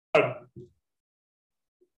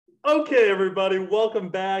Okay, everybody, welcome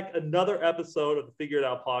back. Another episode of the Figure It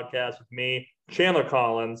Out podcast with me, Chandler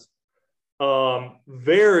Collins.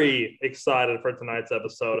 Very excited for tonight's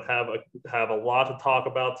episode. Have a lot to talk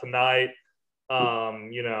about tonight. We're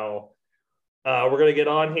gonna get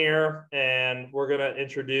on here and we're gonna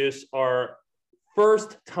introduce our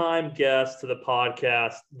first time guest to the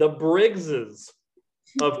podcast, the Briggses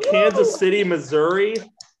of Kansas City, Missouri.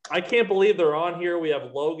 I can't believe they're on here. We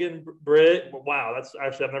have Logan Briggs. Wow, that's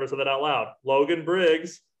actually, I've never said that out loud. Logan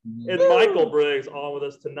Briggs and Michael Briggs on with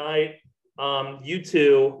us tonight. You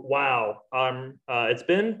two, wow. It's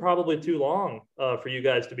been probably too long for you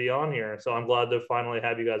guys to be on here. So I'm glad to finally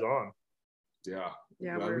have you guys on. Yeah,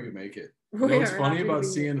 glad we can make it. What's funny about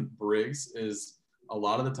seeing Briggs is a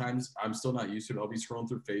lot of the times I'm still not used to it. I'll be scrolling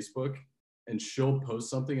through Facebook and she'll post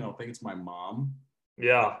something and I'll think it's my mom.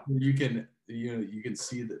 Yeah. You can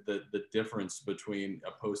see the difference between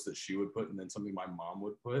a post that she would put and then something my mom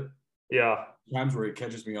would put. Yeah. Times where it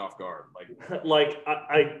catches me off guard.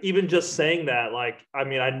 I even just saying that,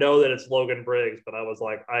 I know that it's Logan Briggs, but I was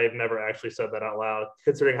like, I've never actually said that out loud,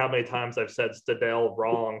 considering how many times I've said Stadell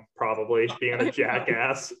wrong, probably being a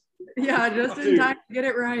jackass. Yeah, just in time to get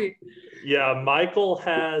it right. Yeah, Michael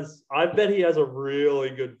I bet he has a really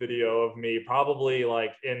good video of me, probably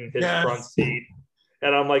like in his front seat.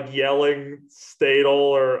 And I'm like yelling Stadel,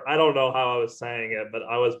 or I don't know how I was saying it, but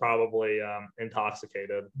I was probably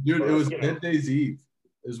intoxicated. Dude, it was Dead Days Eve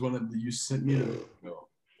is when you sent me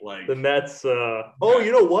the Mets. You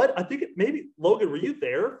know what? I think maybe, Logan, were you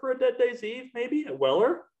there for a Dead Days Eve maybe at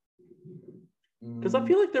Weller? Because I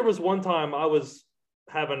feel like there was one time I was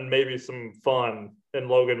having maybe some fun and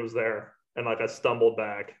Logan was there and I stumbled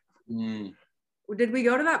back. Did we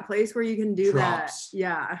go to that place where you can do that?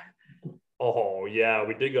 Yeah. Oh, yeah,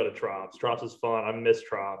 we did go to Trops. Trops is fun. I miss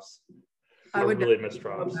Trops. I would really miss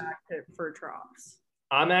Trops. Go back for Trops.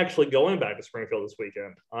 I'm actually going back to Springfield this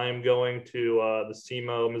weekend. I'm going to the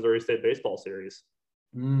SEMO Missouri State Baseball Series.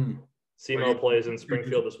 SEMO plays in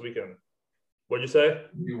Springfield this weekend. What'd you say? Are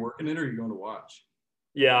you working it or are you going to watch?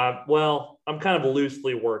 Yeah, well, I'm kind of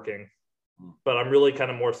loosely working, but I'm really kind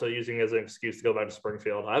of more so using it as an excuse to go back to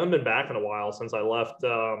Springfield. I haven't been back in a while since I left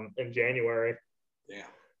in January. Yeah.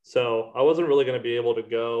 So I wasn't really going to be able to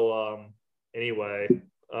go anyway,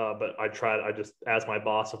 but I just asked my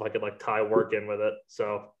boss if I could tie work in with it.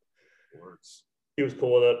 So he was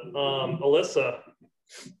cool with it. Alyssa,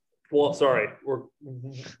 well, sorry, we're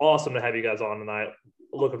awesome to have you guys on tonight.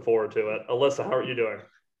 Looking forward to it. Alyssa, how are you doing?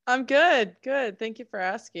 I'm good. Thank you for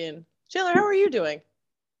asking. Chandler, how are you doing?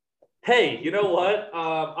 Hey, you know what?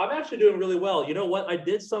 I'm actually doing really well. You know what? I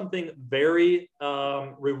did something very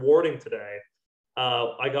rewarding today.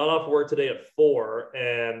 I got off work today at 4,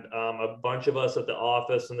 and a bunch of us at the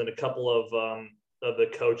office, and then a couple of the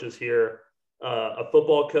coaches here, a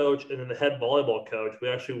football coach, and then the head volleyball coach. We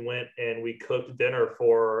actually went and we cooked dinner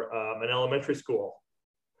for an elementary school.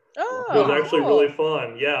 Oh, it was actually really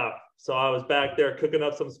fun. Yeah. So I was back there cooking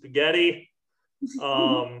up some spaghetti.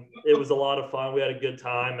 It was a lot of fun. We had a good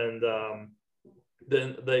time, and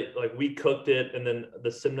then we cooked it, and then the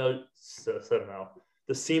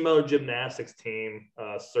SEMO gymnastics team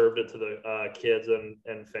served it to the kids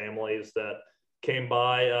and families that came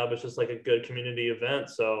by. It was just a good community event,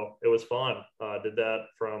 so it was fun. Did that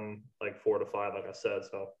from 4 to 5, like I said.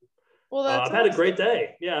 So well, I've had a great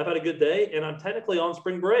day. Yeah, I've had a good day, and I'm technically on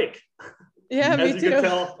spring break. Yeah, me too.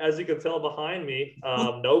 As you can tell behind me,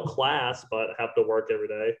 no class, but have to work every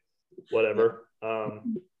day. Whatever.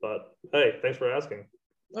 But hey, thanks for asking.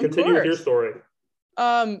 Continue with your story.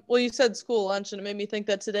 Well, you said school lunch, and it made me think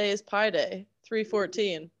that today is Pi Day,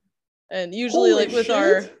 3/14, and usually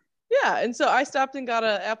and so I stopped and got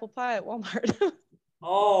an apple pie at Walmart.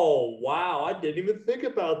 Oh wow, I didn't even think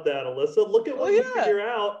about that, Alyssa. Look at what you figure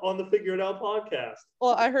out on the Figure It Out podcast.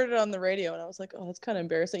 Well, I heard it on the radio, and I was like, oh, that's kind of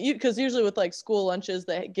embarrassing. Because usually with school lunches,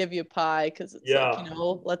 they give you pie because it's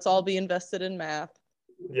let's all be invested in math.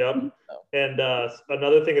 Yep. And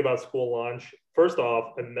another thing about school lunch, first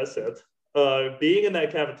off, I miss it. Being in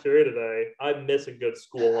that cafeteria today, I miss a good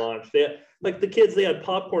school lunch. They had, the kids, they had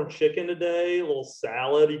popcorn chicken today, a little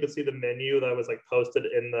salad. You could see the menu that was posted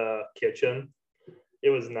in the kitchen. It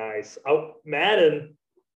was nice. Madden,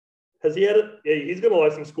 has he had it? Yeah, he's gonna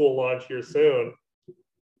like some school lunch here soon.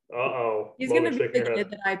 He's gonna be the kid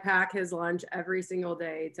that I pack his lunch every single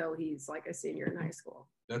day till he's a senior in high school.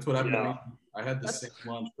 That's what I've done. I had the same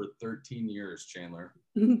lunch for 13 years, Chandler.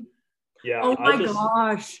 Yeah. Oh my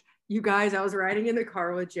gosh. You guys, I was riding in the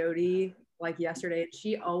car with Jody yesterday, and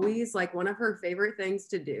she always one of her favorite things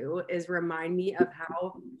to do is remind me of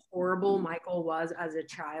how horrible Michael was as a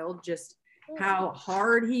child, just how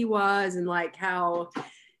hard he was, and how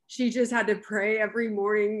she just had to pray every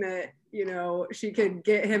morning that, you know, she could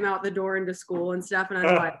get him out the door into school and stuff. And I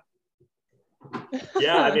was like,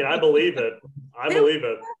 Yeah, I mean, I believe it. I believe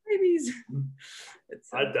it. babies.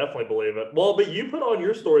 I definitely believe it. Well, but you put on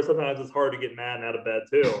your story, sometimes it's hard to get mad and out of bed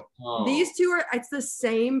too. Oh. These two are, it's the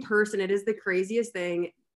same person. It is the craziest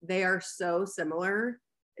thing. They are so similar.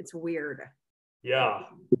 It's weird. Yeah.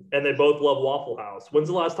 And they both love Waffle House. When's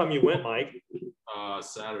the last time you went, Mike?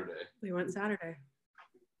 Saturday. We went Saturday.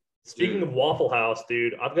 Speaking of Waffle House,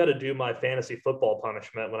 dude, I've got to do my fantasy football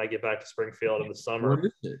punishment when I get back to Springfield in the summer. What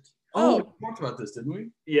is it? Oh, we talked about this, didn't we?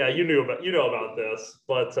 Yeah, you know about this.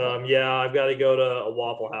 But yeah, I've got to go to a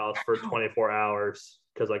Waffle House for 24 hours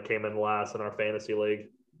because I came in last in our fantasy league.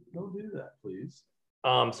 Don't do that, please.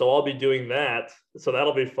 So I'll be doing that. So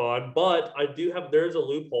that'll be fun. But I do have, there's a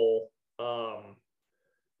loophole.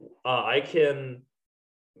 I can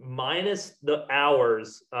minus the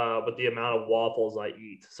hours with the amount of waffles I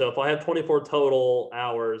eat. So if I have 24 total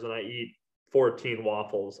hours and I eat 14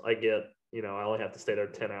 waffles, I get, you know, I only have to stay there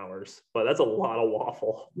 10 hours. But that's a lot of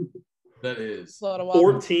waffle. That is. A lot of waffles.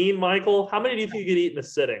 14, Michael? How many do you think you could eat in a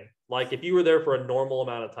sitting? Like if you were there for a normal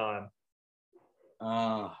amount of time?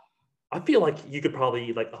 I feel like you could probably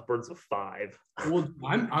eat like upwards of 5. Well,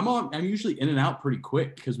 I'm usually in and out pretty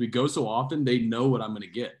quick because we go so often. They know what I'm going to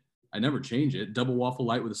get. I never change it. Double waffle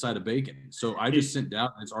light with a side of bacon. So I just sit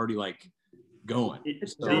down and it's already like going.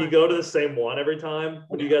 Do you go to the same one every time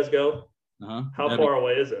when you guys go? Uh-huh. How far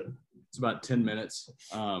away is it? It's about 10 minutes.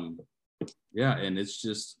 Yeah, and it's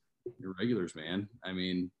just your regulars, man. I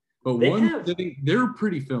mean, but they're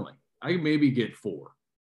pretty filling. I maybe get 4.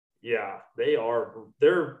 Yeah,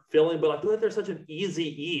 they're filling, but I feel like they're such an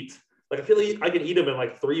easy eat. Like I feel like I could eat them in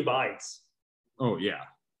like 3 bites. Oh yeah,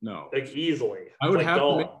 no, like easily. I would have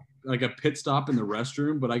to make like a pit stop in the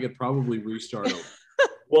restroom, but I could probably restart over.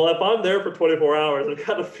 Well, if I'm there for 24 hours, I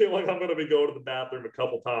kind of feel like I'm going to be going to the bathroom a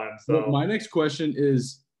couple times. So my next question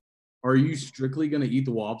is, are you strictly going to eat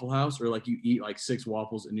the Waffle House, or like you eat like 6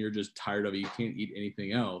 waffles and you're just tired of it, you can't eat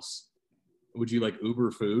anything else? Would you like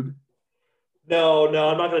Uber food? No,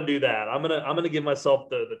 I'm not going to do that. I'm gonna give myself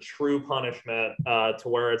the true punishment to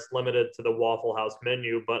where it's limited to the Waffle House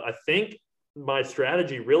menu. But I think my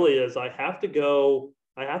strategy really is I have to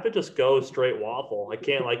just go straight waffle. I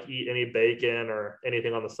can't like eat any bacon or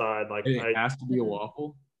anything on the side. Like it has to be a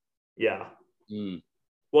waffle. Yeah. Mm.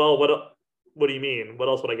 Well, what do you mean? What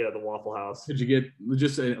else would I get at the Waffle House? Could you get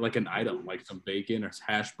just like an item, like some bacon or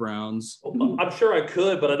hash browns? I'm sure I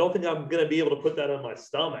could, but I don't think I'm going to be able to put that in my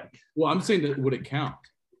stomach. Well, I'm saying that would it count?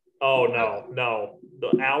 Oh, no.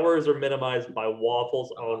 The hours are minimized by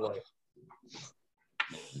waffles only.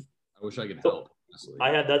 I wish I could help. Honestly. I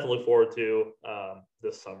had that to look forward to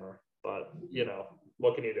this summer, but you know,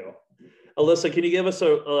 what can you do? Alyssa, can you give us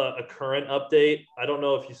a current update? I don't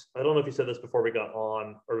know if you said this before we got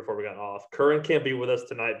on or before we got off. Current can't be with us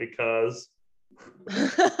tonight because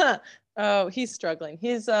oh, he's struggling.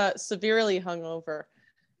 He's severely hungover,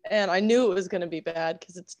 and I knew it was going to be bad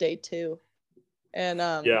because it's day 2. And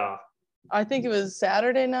yeah, I think it was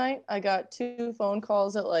Saturday night. I got 2 phone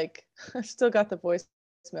calls at like I still got the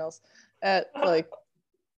voicemails at like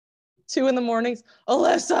 2 in the mornings.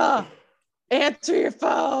 Alyssa, answer your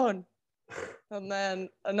phone. And then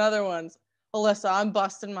another one's, Alyssa, I'm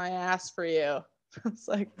busting my ass for you. It's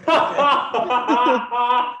like,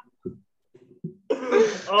 oh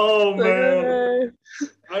man.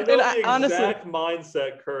 I know the honestly, exact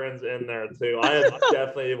mindset Curran's in there too. I have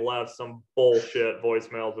definitely left some bullshit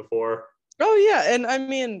voicemails before. Oh yeah, and I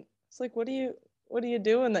mean, it's like, what are you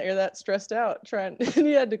doing that you're that stressed out? And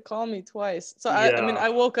you had to call me twice. So I mean, I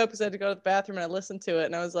woke up because I had to go to the bathroom and I listened to it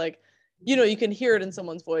and I was like, you know, you can hear it in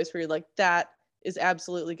someone's voice where you're like, that is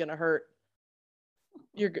absolutely gonna hurt.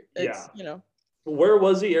 You know. Where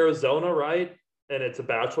was he? Arizona, right? And it's a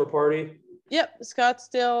bachelor party. Yep,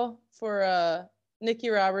 Scottsdale for Nikki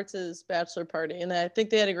Roberts' bachelor party, and I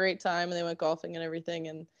think they had a great time and they went golfing and everything.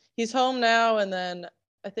 And he's home now, and then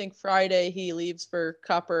I think Friday he leaves for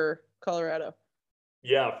Copper, Colorado.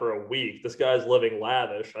 Yeah, for a week. This guy's living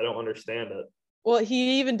lavish. I don't understand it. Well,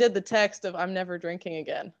 he even did the text of "I'm never drinking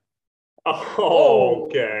again." Oh,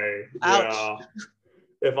 okay. Ouch. Yeah.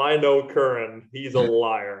 If I know Curran, he's a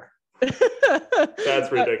liar.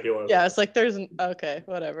 That's ridiculous. Yeah, it's like okay,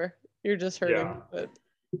 whatever. You're just hurting. Yeah. But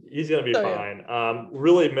he's gonna be fine. Yeah.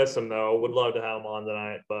 Really miss him though. Would love to have him on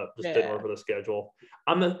tonight, but just didn't work for the schedule.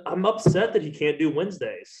 I'm upset that he can't do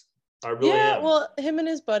Wednesdays. I really am. Well, him and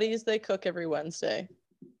his buddies, they cook every Wednesday.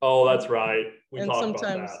 Oh, that's right. We and talked about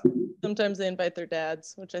that. Sometimes they invite their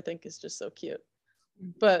dads, which I think is just so cute.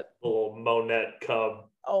 But little Monette Cub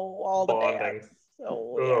all bonding. the dads.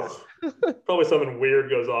 Oh, Ugh. Probably something weird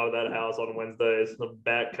goes on in that house on Wednesdays. Some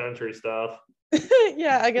backcountry stuff. yeah.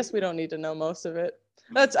 Yeah, I guess we don't need to know most of it.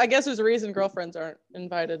 I guess there's a reason girlfriends aren't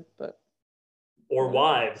invited, but Or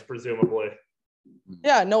wives, presumably.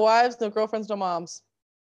 yeah, no wives, no girlfriends, no moms.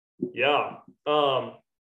 Yeah.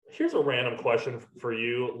 Here's a random question for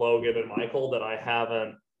you, Logan and Michael, that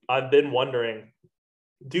I've been wondering.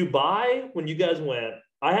 Dubai, when you guys went,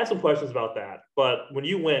 I had some questions about that, but when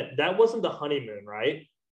you went, that wasn't the honeymoon, right?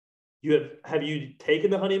 Have you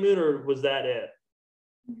taken the honeymoon, or was that it?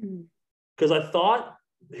 Because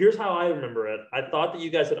here's how I remember it. I thought that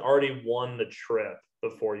you guys had already won the trip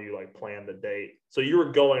before you like planned the date. So you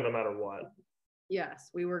were going no matter what.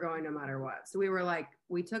 Yes, we were going no matter what. So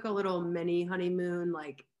we took a little mini honeymoon,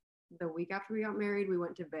 like the week after we got married, we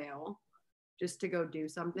went to Vail just to go do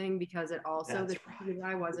something, because it also, the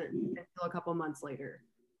Dubai wasn't until a couple months later.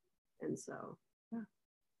 And so, yeah.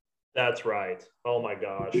 That's right. Oh my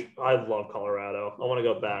gosh. I love Colorado. I want to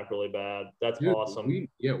go back really bad. That's awesome. We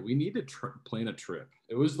need to plan a trip.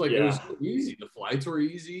 It was like, it was so easy. The flights were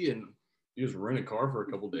easy, and you just rent a car for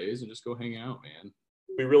a couple days and just go hang out, man.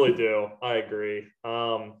 We really do. I agree.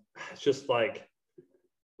 It's just like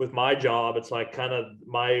with my job, it's like kind of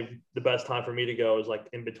the best time for me to go is like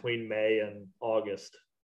in between May and August.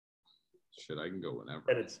 Shit, I can go whenever.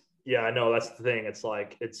 And I know that's the thing. It's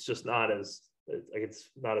like it's not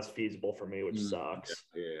as feasible for me, which sucks.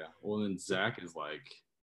 Yeah. Well, then Zach is like,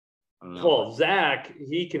 I don't know. Well, Zach,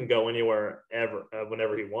 he can go anywhere ever,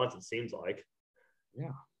 whenever he wants. It seems like.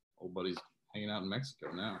 Yeah, old buddy's hanging out in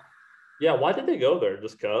Mexico now. Yeah, why did they go there?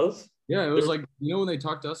 Just cause? Yeah, it was like, when they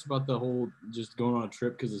talked to us about the whole just going on a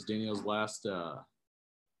trip because it's Danielle's last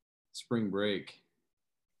spring break.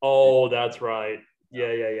 Oh, that's right.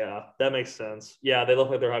 Yeah. That makes sense. Yeah, they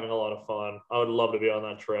look like they're having a lot of fun. I would love to be on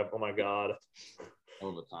that trip. Oh my God.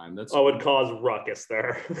 All the time. I would cause ruckus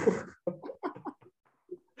there.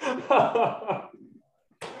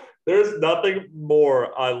 There's nothing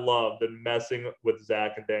more I love than messing with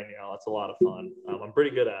Zach and Danielle. It's a lot of fun. I'm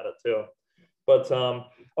pretty good at it too. But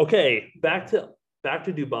okay, back to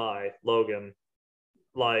Dubai, Logan,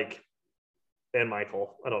 and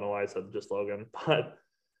Michael. I don't know why I said just Logan, but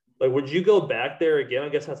would you go back there again? I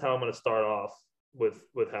guess that's how I'm going to start off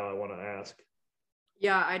with how I want to ask.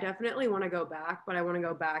 Yeah, I definitely want to go back, but I want to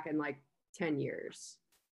go back in like 10 years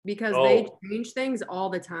because they change things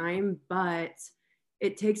all the time, but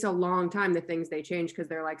it takes a long time, the things they change, because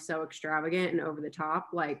they're like so extravagant and over the top.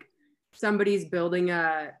 Like somebody's building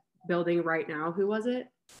a building right now. Who was it?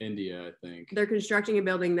 India, I think. They're constructing a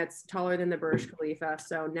building that's taller than the Burj Khalifa.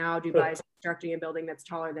 So now Dubai is constructing a building that's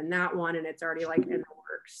taller than that one, and it's already like in the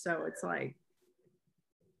works. So it's like.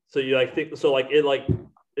 So you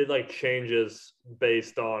it changes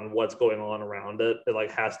based on what's going on around it.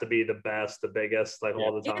 It has to be the best, the biggest,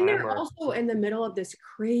 all the time. And they're also in the middle of this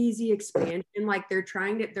crazy expansion. Like they're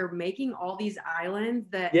making all these islands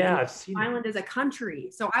that I've seen island is a country.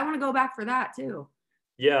 So I want to go back for that too.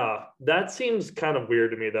 Yeah, that seems kind of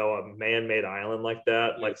weird to me though, a man-made island like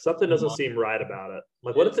that. Like something doesn't seem right about it.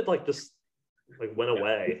 Like what if it just went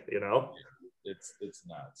away, It's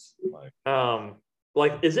nuts.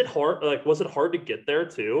 Is it hard? Was it hard to get there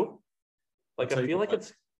too? I feel like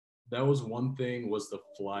that was one thing, was the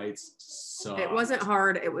flights sucked. It wasn't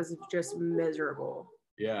hard, it was just miserable.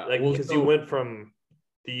 Yeah. Because you went from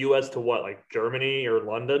the US to what, Germany or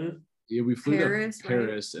London? Yeah, we flew Paris, to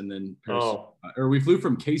Paris, right? And then Paris. Oh. Or we flew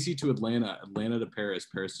from KC to Atlanta, Atlanta to Paris,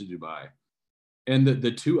 Paris to Dubai. And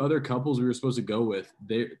the two other couples we were supposed to go with,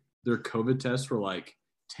 their COVID tests were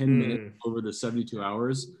 10 minutes over the 72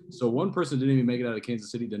 hours. So one person didn't even make it out of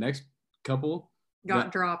Kansas City. The next couple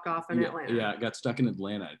got dropped off in Atlanta. Yeah, got stuck in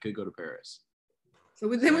Atlanta. It could go to Paris. So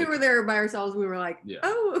then we were there by ourselves. We were like, yeah.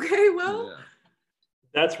 Oh, okay, well. Yeah.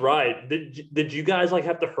 That's right. Did you guys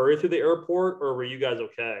have to hurry through the airport, or were you guys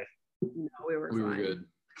okay? No, we were fine. We were good.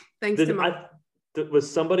 Thanks to was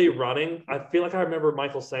somebody running? I feel like I remember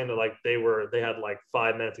Michael saying that they had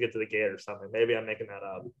 5 minutes to get to the gate or something. Maybe I'm making that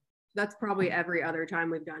up. That's probably every other time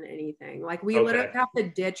we've done anything. We literally have to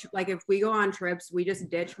ditch. If we go on trips, we just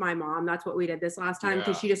ditch my mom. That's what we did this last time,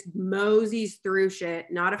 because she just moseys through shit,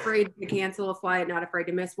 not afraid to cancel a flight, not afraid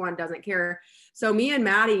to miss one, doesn't care. So me and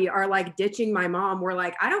Maddie are ditching my mom. We're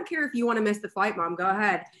I don't care if you want to miss the flight, Mom, go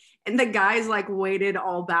ahead. And the guys waited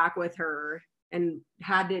all back with her and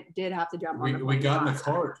did have to jump on the plane. We got in a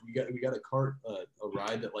cart. We got a cart, a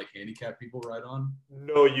ride that handicapped people ride on.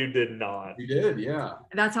 No, you did not. We did, yeah.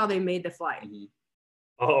 That's how they made the flight.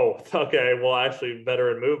 Mm-hmm. Oh, okay. Well, actually,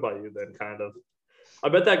 veteran move by you then, kind of. I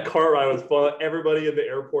bet that cart ride was fun. Everybody in the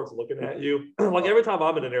airport's looking at you. Like every time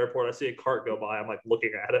I'm in an airport, I see a cart go by. I'm like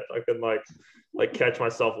looking at it. I can like catch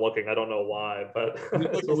myself looking. I don't know why, but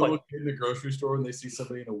Like a little kid in the grocery store and they see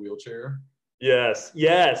somebody in a wheelchair. Yes,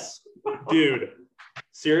 dude.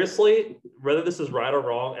 Seriously, whether this is right or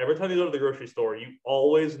wrong, every time you go to the grocery store, you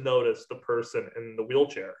always notice the person in the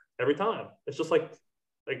wheelchair. Every time, it's just like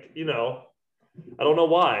you know, I don't know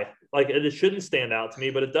why. Like it shouldn't stand out to me,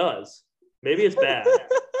 but it does. Maybe it's bad.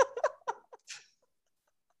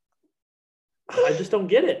 I just don't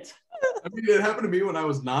get it. I mean, it happened to me when I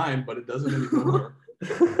was 9, but it doesn't anymore.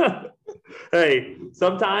 Hey,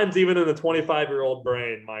 sometimes even in the 25-year-old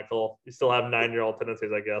brain, Michael, you still have 9-year-old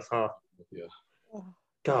tendencies, I guess, huh? Yeah.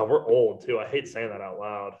 God, we're old too. I hate saying that out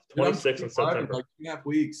loud. 26 in September. Like 2.5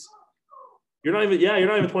 weeks. You're not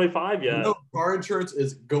even 25 yet. No, car insurance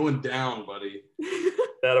is going down, buddy.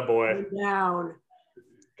 That a boy. Down.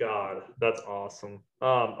 God, that's awesome.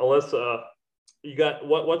 Alyssa, you got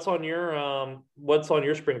what's on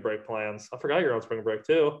your spring break plans? I forgot you're on spring break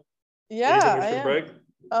too. Yeah, I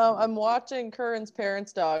am. I'm watching Curran's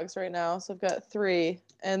parents' dogs right now. So I've got 3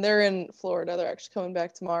 and they're in Florida. They're actually coming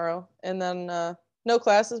back tomorrow. And then no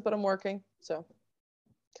classes, but I'm working. So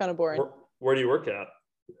kind of boring. Where do you work at?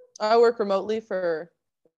 I work remotely for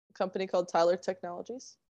a company called Tyler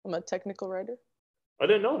Technologies. I'm a technical writer. I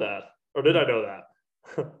didn't know that. Or did I know that?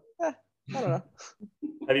 I don't know.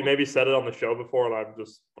 Have you maybe said it on the show before and I've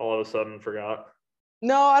just all of a sudden forgot?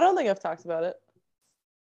 No, I don't think I've talked about it.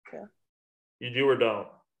 Yeah. You do or don't?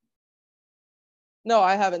 No,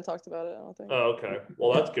 I haven't talked about it, I don't think. Oh, okay.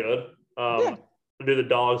 Well, that's good. Yeah. Do the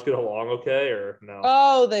dogs get along okay or no?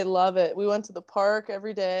 Oh, they love it. We went to the park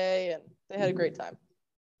every day and they had a great time.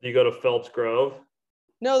 Do you go to Phelps Grove?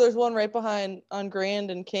 No, there's one right behind on Grand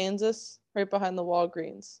in Kansas, right behind the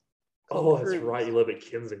Walgreens. Oh, that's right. You live in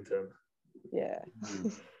Kensington. Yeah.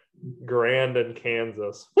 Grand in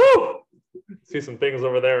Kansas. Woo! See some things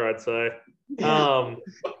over there, I'd say.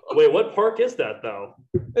 Wait, what park is that though?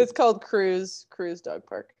 It's called Cruise Dog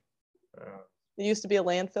Park. Uh, It used to be a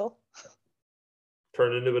landfill.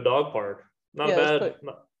 Turned into a dog park. Not bad.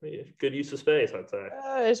 Good use of space, I'd say.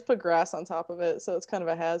 I just put grass on top of it, so it's kind of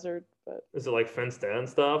a hazard. But is it like fenced in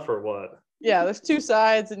stuff or what? Yeah, there's 2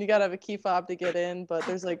 sides, and you gotta have a key fob to get in. But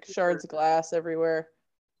there's like shards of glass everywhere.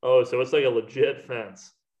 Oh, so it's like a legit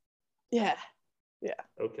fence. Yeah.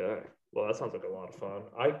 Okay. Well, that sounds like a lot of fun.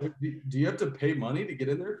 Do you have to pay money to get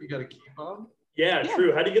in there if you got a key fob? Yeah,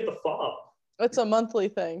 true. How do you get the fob? It's a monthly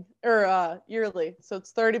thing or yearly, so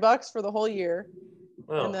it's $30 for the whole year.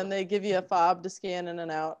 Oh. And then they give you a fob to scan in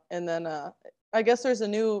and out. And then I guess there's a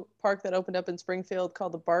new park that opened up in Springfield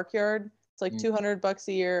called the Barkyard. It's like $200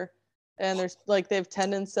 a year. And there's like they have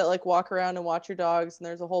attendants that like walk around and watch your dogs. And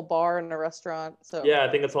there's a whole bar and a restaurant. So yeah,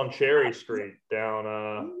 I think it's on Cherry Street down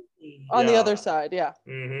on the other side. Yeah.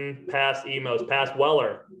 Past Emos, past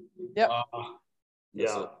Weller. Yep.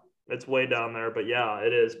 Yeah, it's way down there. But yeah,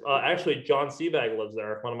 it is. Actually, John Seabag lives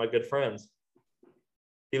there. One of my good friends.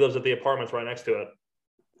 He lives at the apartments right next to it.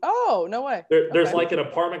 Oh, no way. There's like an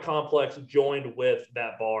apartment complex joined with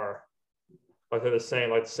that bar. Like they're the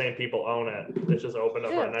same people own it. It's just opened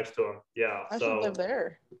up right next to him. Yeah. I should live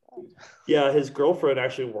there. Yeah, his girlfriend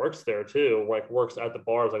actually works there too. Like works at the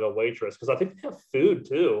bar as like a waitress. Because I think they have food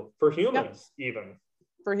too. For humans, even.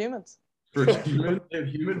 For humans. For humans, they have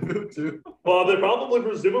human food too. Well, they probably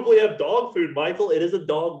presumably have dog food, Michael. It is a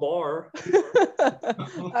dog bar.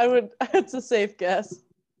 It's a safe guess.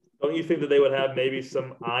 Don't you think that they would have maybe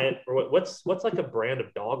some or what's like a brand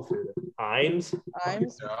of dog food? Imes?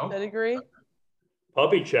 Pedigree?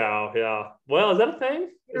 Puppy chow, yeah. Well, is that a thing?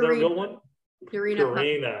 Is that a real one?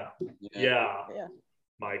 Purina. Yeah.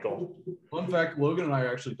 Michael. Fun fact, Logan and I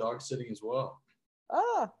are actually dog sitting as well.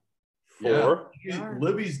 Ah. Yeah.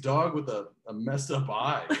 Libby's dog with a messed up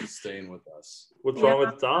eye is staying with us. What's wrong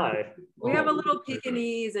with its eye? We have a little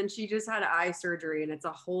Pekingese and she just had eye surgery and it's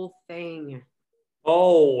a whole thing.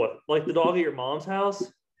 Oh, like the dog at your mom's house?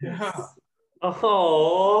 Yeah.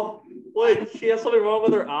 Oh, wait, she has something wrong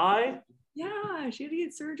with her eye? Yeah, she had to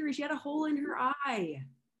get surgery. She had a hole in her eye.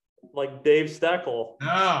 Like Dave Steckel.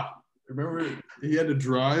 Yeah. Remember he had to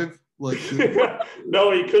drive? Like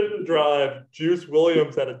no, he couldn't drive. Juice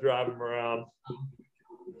Williams had to drive him around.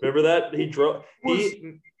 Remember that? He drove.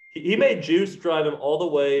 He made Juice drive him all the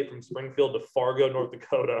way from Springfield to Fargo, North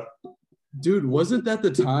Dakota. Dude, wasn't that the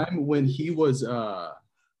time when he was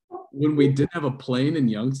when we didn't have a plane in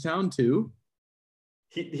Youngstown too?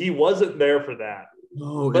 He wasn't there for that.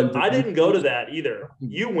 Oh, but I didn't go to that either.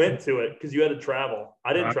 You went to it because you had to travel.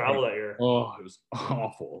 I didn't travel that year. Oh, it was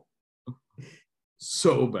awful.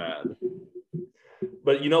 So bad.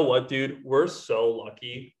 But you know what, dude? We're so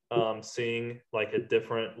lucky seeing like a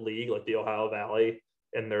different league, like the Ohio Valley,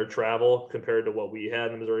 and their travel compared to what we had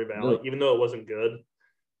in the Missouri Valley. Even though it wasn't good,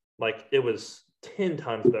 like it was 10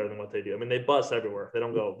 times better than what they do. I mean, they bus everywhere. They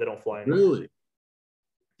don't fly anywhere. Really?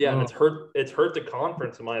 Yeah, and it's hurt the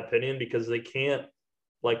conference in my opinion because they can't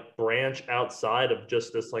like branch outside of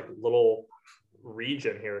just this like little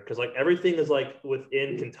region here because like everything is like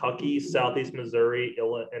within Kentucky, Southeast Missouri,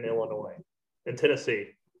 and Illinois, and Tennessee.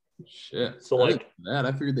 Shit. So like that,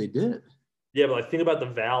 I figured they did. Yeah, but like think about the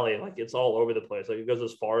valley, like it's all over the place. Like it goes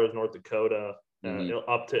as far as North Dakota,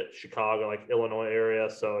 up to Chicago, like Illinois area.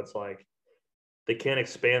 So it's like they can't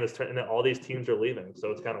expand this, and then all these teams are leaving.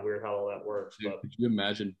 So it's kind of weird how all that works. Dude, but could you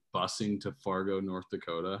imagine busing to Fargo, North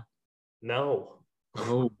Dakota? No.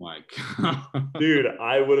 Oh my god, dude,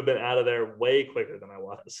 I would have been out of there way quicker than I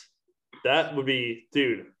was. That would be,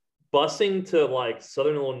 dude. Busing to like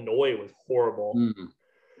Southern Illinois was horrible.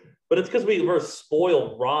 But it's because we were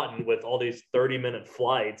spoiled rotten with all these 30-minute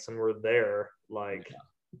flights, and we're there like,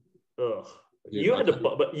 ugh. Dude, you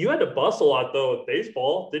had to bus a lot though with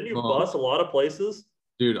baseball, didn't you? Bus a lot of places,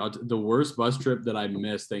 dude. The worst bus trip that I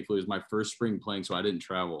missed, thankfully, was my first spring playing, so I didn't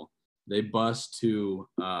travel. They bused to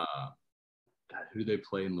God, who do they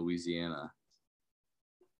play in Louisiana?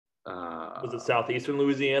 Was it Southeastern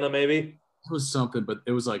Louisiana? Maybe it was something, but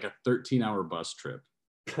it was like a 13-hour bus trip.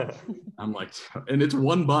 I'm like, and it's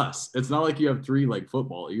one bus. It's not like you have 3 like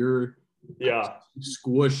football. You're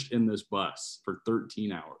squished in this bus for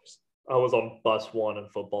 13 hours. I was on bus 1 in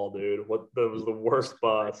football, dude. That was the worst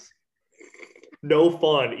bus. No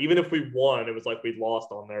fun. Even if we won, it was like we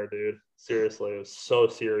lost on there, dude. Seriously, it was so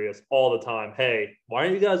serious all the time. Hey, why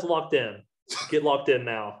aren't you guys locked in? Get locked in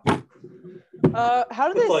now.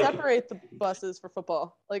 How do they separate the buses for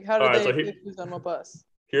football? Like, how do they pick who's on what bus?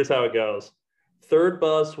 Here's how it goes. Third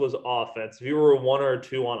bus was offense. If you were 1 or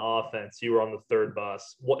 2 on offense, you were on the third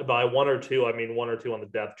bus. By 1 or 2, I mean 1 or 2 on the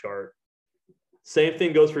depth chart. Same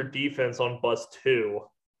thing goes for defense on bus 2.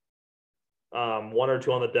 1 or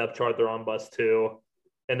 2 on the depth chart, they're on bus 2.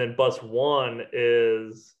 And then bus 1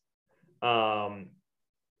 is the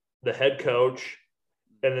head coach,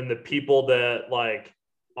 and then the people that like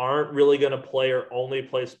aren't really going to play or only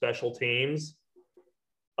play special teams.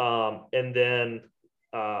 And then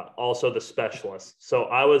also the specialists. So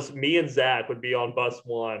me and Zach would be on bus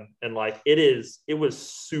 1, and like it was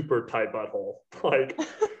super tight butthole. Like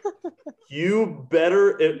you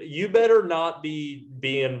better not be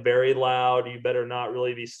being very loud. You better not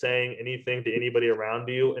really be saying anything to anybody around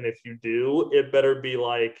you. And if you do, it better be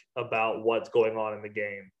like about what's going on in the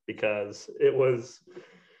game, because it was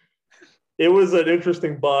an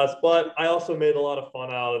interesting bus, but I also made a lot of fun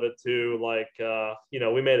out of it too. Like,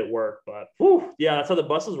 we made it work, but that's how the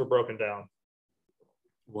buses were broken down.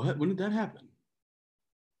 What? When did that happen?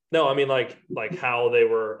 No, I mean like how they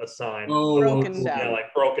were assigned. Broken down. Yeah,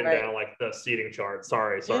 like broken down, like the seating chart.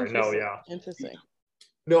 Sorry. No, yeah. Interesting.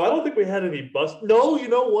 No, I don't think we had any bus. No, you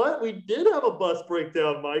know what? We did have a bus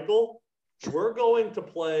breakdown, Michael. We're going to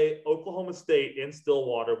play Oklahoma State in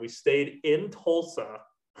Stillwater. We stayed in Tulsa.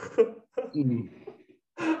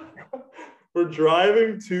 We're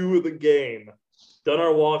driving to the game, done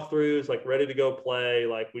our walkthroughs, like ready to go play,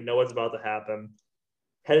 like we know what's about to happen.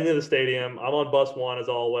 Heading to the stadium, I'm on bus 1 as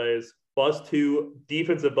always. Bus 2,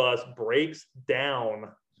 defensive bus, breaks down,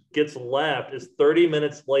 gets left, is 30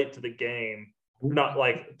 minutes late to the game. Not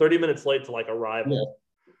like 30 minutes late to like arrival.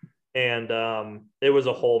 Yeah. And it was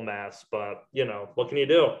a whole mess, but what can you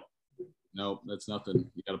do? Nope, that's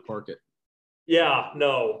nothing. You got to park it. Yeah,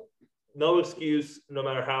 no excuse, no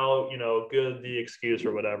matter how, good the excuse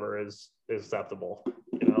or whatever is acceptable,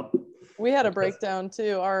 We had a breakdown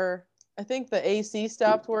too. I think the AC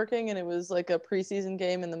stopped working, and it was like a preseason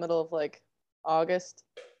game in the middle of like August.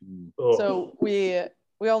 Oh. So we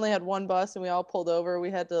only had 1 bus, and we all pulled over.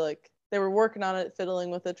 We had to they were working on it,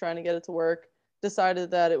 fiddling with it, trying to get it to work,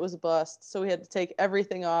 decided that it was a bust. So we had to take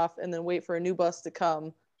everything off and then wait for a new bus to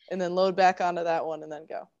come and then load back onto that one and then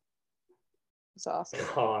go. It's awesome.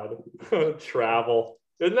 God, travel.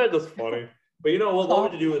 Isn't that just funny? But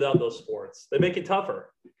what would you do without those sports? They make it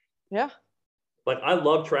tougher. Yeah. Like I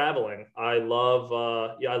love traveling. I love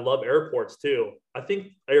airports too. I think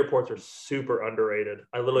airports are super underrated.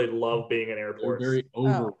 I literally love being in airports. They're very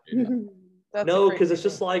overrated. No, because it's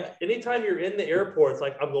just like anytime you're in the airport, it's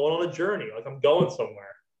like I'm going on a journey. Like I'm going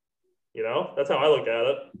somewhere. That's how I look at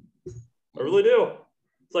it. I really do.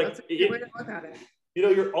 It's like that's a good way to look at it.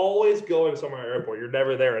 You're always going somewhere at the airport. You're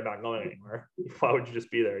never there and not going anywhere. Why would you just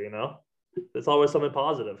be there, It's always something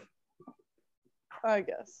positive. I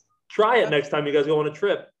guess. Try it next time you guys go on a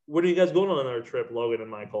trip. When are you guys going on another trip, Logan and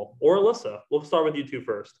Michael? Or Alyssa? We'll start with you two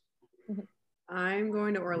first. I'm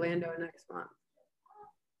going to Orlando next month.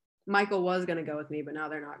 Michael was going to go with me, but now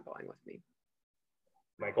they're not going with me.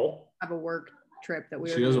 Michael? I have a work trip that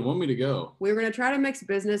She doesn't want me to go. We were going to try to mix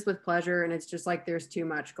business with pleasure, and it's just like there's too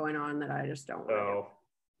much going on that I just don't want to do.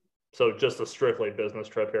 So just a strictly business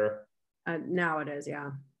trip here. Now it is,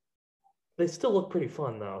 yeah. They still look pretty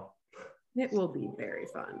fun, though. It will be very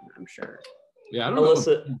fun, I'm sure. Yeah, I don't know what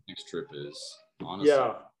the next trip is, honestly.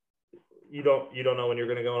 Yeah. You don't know when you're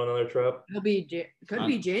going to go on another trip? It'll be could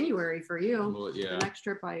be January for you. Well, yeah. The next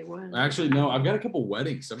trip I went. Actually, no. I've got a couple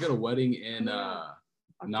weddings. I've got a wedding in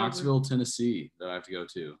Knoxville, Tennessee that I have to go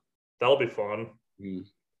to. That'll be fun.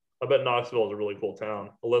 I bet Knoxville is a really cool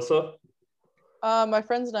town. Alyssa? My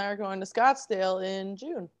friends and I are going to Scottsdale in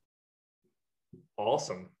June.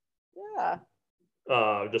 Awesome. Yeah.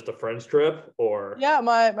 Just a friends trip, or? Yeah,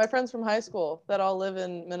 my friends from high school that all live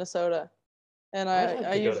in Minnesota, and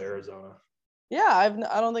I go to Arizona. Yeah,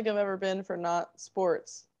 I don't think I've ever been for not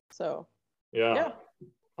sports. So. Yeah.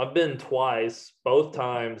 I've been twice. Both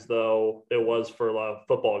times, though, it was for a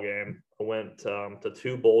football game. I went to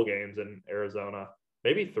 2 bowl games in Arizona,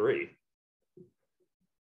 maybe 3.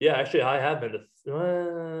 Yeah, actually, I have been to.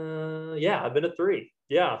 I've been to 3.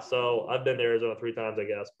 Yeah, so I've been to Arizona 3 times, I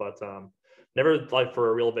guess, but never like for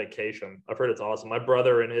a real vacation. I've heard it's awesome. My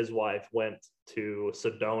brother and his wife went to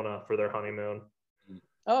Sedona for their honeymoon.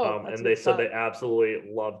 And they said they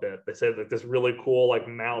absolutely loved it. They said like this really cool like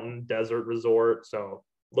mountain desert resort. So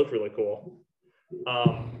looked really cool.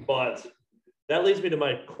 But that leads me to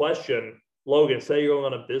my question. Logan, say you're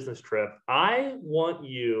going on a business trip. I want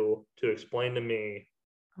you to explain to me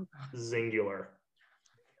Zingular.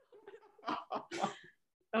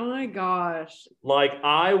 Oh my gosh. Like,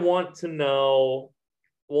 I want to know,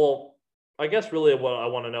 well, I guess really what I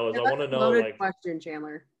want to know is I want to know like question,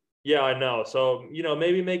 Chandler. Yeah, I know. So,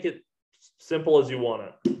 maybe make it simple as you want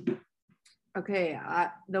it. Okay.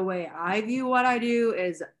 The way I view what I do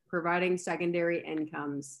is providing secondary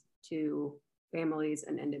incomes to families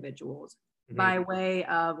and individuals by way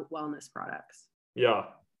of wellness products. Yeah.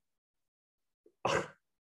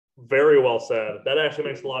 Very well said. That actually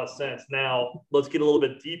makes a lot of sense. Now, let's get a little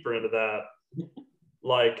bit deeper into that.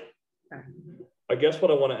 Like, I guess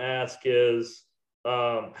what I want to ask is,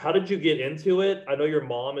 how did you get into it? I know your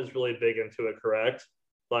mom is really big into it, correct?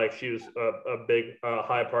 Like she was a big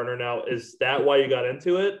high partner. Now, is that why you got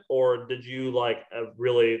into it, or did you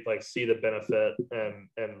really see the benefit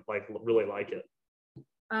and like really like it?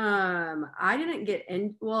 I didn't get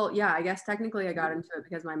in. Well, yeah, I guess technically I got into it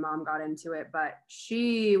because my mom got into it, but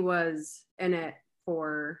she was in it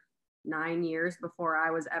for 9 years before I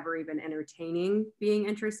was ever even entertaining being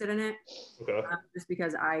interested in it. Okay. Just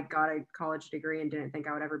because I got a college degree and didn't think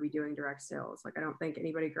I would ever be doing direct sales. Like, I don't think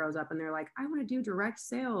anybody grows up and they're like, I want to do direct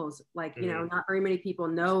sales. Like, not very many people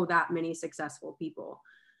know that many successful people.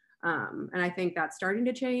 And I think that's starting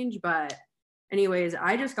to change. But anyways,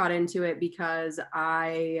 I just got into it because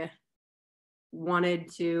I wanted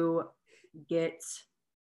to get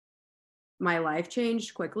my life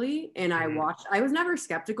changed quickly. And I was never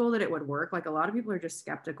skeptical that it would work. Like, a lot of people are just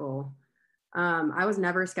skeptical. I was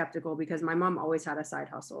never skeptical because my mom always had a side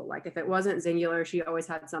hustle. Like, if it wasn't Zingular, she always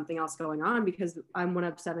had something else going on because I'm one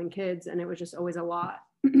of 7 kids and it was just always a lot.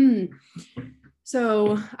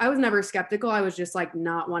 So I was never skeptical. I was just like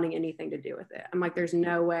not wanting anything to do with it. I'm like, there's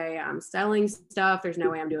no way I'm selling stuff. There's no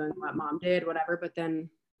way I'm doing what mom did, whatever. But then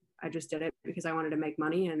I just did it because I wanted to make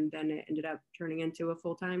money. And then it ended up turning into a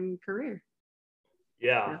full-time career.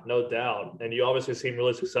 Yeah, no doubt. And you obviously seem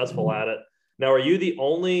really successful at it. Now, are you the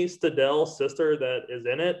only Stadell sister that is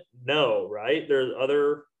in it? No, right? There's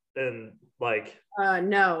other and like.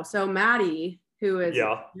 No. So Maddie, who is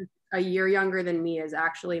a year younger than me, is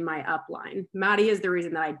actually my upline. Maddie is the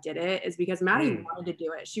reason that I did it, is because Maddie wanted to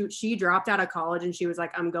do it. She dropped out of college and she was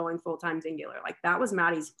like, I'm going full-time Zingular. Like, that was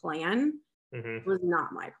Maddie's plan. It was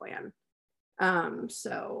not my plan.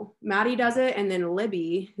 So Maddie does it. And then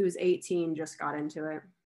Libby, who's 18, just got into it.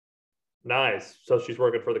 Nice. So she's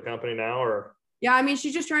working for the company now, or? Yeah. I mean,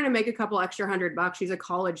 she's just trying to make a couple extra $100. She's a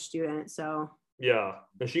college student. So. Yeah.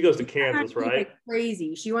 And she goes to Kansas, right? Like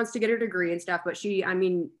crazy. She wants to get her degree and stuff, but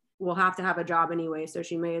will have to have a job anyway. So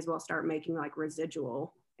she may as well start making like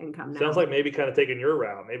residual income now. Sounds like maybe kind of taking your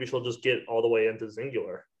route. Maybe she'll just get all the way into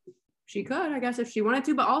Zingular. She could, I guess, if she wanted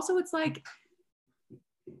to, but also it's like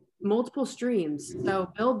multiple streams.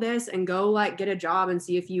 So build this and go like get a job and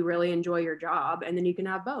see if you really enjoy your job, and then you can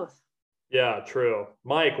have both. Yeah, true.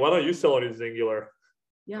 Mike, why don't you sell any Zingular?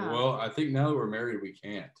 Yeah. Well, I think now that we're married, we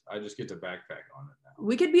can't. I just get to backpack on it now.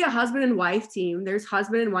 We could be a husband and wife team. There's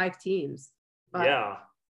husband and wife teams. But... Yeah.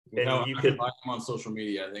 And you could find him on social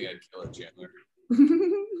media. I think I'd kill it, Chandler.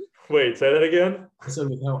 Wait, say that again. I said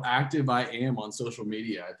with how active I am on social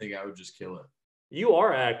media, I think I would just kill it. You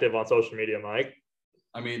are active on social media, Mike.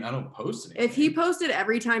 I mean, I don't post anything. If he posted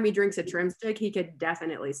every time he drinks a trim stick, he could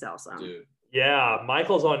definitely sell some. Dude. Yeah,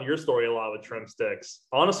 Michael's on your story a lot with trim sticks.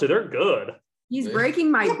 Honestly, they're good. He's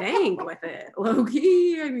breaking my bank with it,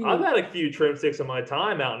 low-key. I mean, I've had a few trim sticks in my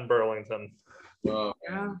time out in Burlington.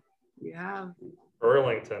 Yeah.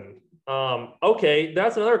 Burlington. Okay,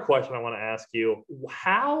 that's another question I want to ask you.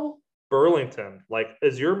 How Burlington? Like,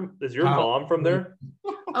 is your mom from there?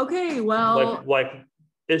 Okay, well, like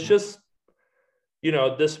it's just,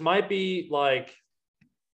 this might be like,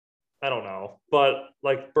 I don't know, but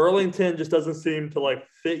like Burlington just doesn't seem to like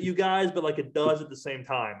fit you guys, but like it does at the same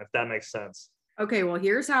time, if that makes sense. Okay, well,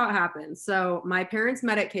 here's how it happened. So my parents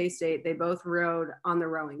met at K-State. They both rowed on the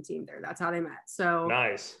rowing team there. That's how they met. So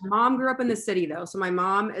nice. Mom grew up in the city though. So my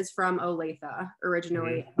mom is from Olathe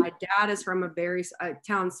originally. Mm-hmm. My dad is from a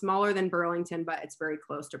town smaller than Burlington, but it's very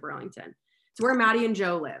close to Burlington. It's where Maddie and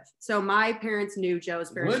Joe live. So my parents knew Joe's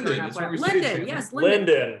parents. Linden, yes,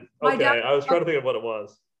 Linden. Okay, I was trying to think of what it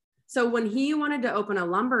was. So when he wanted to open a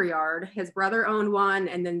lumber yard, his brother owned one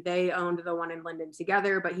and then they owned the one in Linden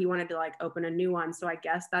together, but he wanted to like open a new one. So I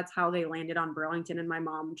guess that's how they landed on Burlington, and my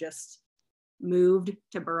mom just moved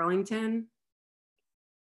to Burlington.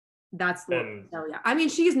 So yeah. I mean,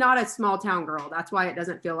 she's not a small town girl. That's why it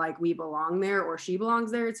doesn't feel like we belong there or she belongs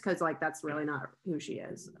there. It's because like that's really not who she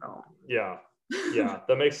is at all. Yeah. Yeah,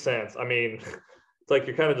 that makes sense. I mean, it's like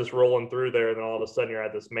you're kind of just rolling through there and then all of a sudden you're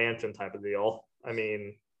at this mansion type of deal. I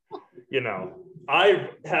mean, I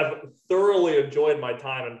have thoroughly enjoyed my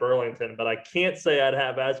time in Burlington, but I can't say I'd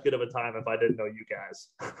have as good of a time if I didn't know you guys.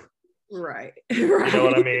 Right. You know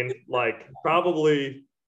what I mean? Like probably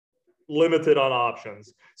limited on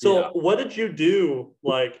options. So What did you do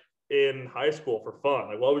like in high school for fun?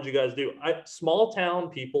 Like what would you guys do? Small town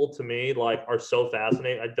people to me like are so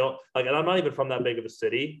fascinating. I don't like, and I'm not even from that big of a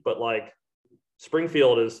city, but like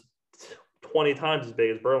Springfield is 20 times as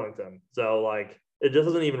big as Burlington. So like, it just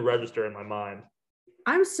doesn't even register in my mind.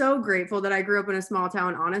 I'm so grateful that I grew up in a small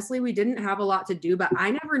town. Honestly, we didn't have a lot to do, but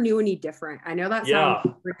I never knew any different. I know that sounds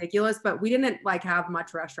ridiculous, but we didn't like have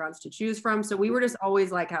much restaurants to choose from. So we were just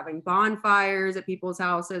always like having bonfires at people's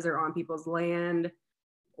houses or on people's land,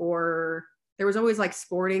 or there was always like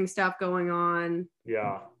sporting stuff going on.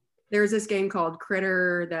 Yeah. There's this game called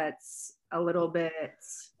Critter that's a little bit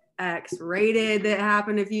X-rated that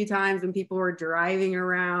happened a few times when people were driving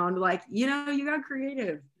around. Like, you got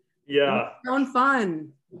creative. Yeah. Own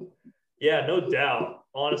fun. Yeah, no doubt.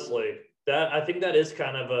 Honestly, I think that is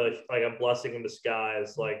kind of a blessing in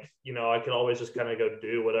disguise. Like, I could always just kind of go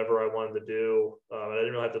do whatever I wanted to do. I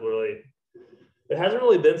didn't really have to it hasn't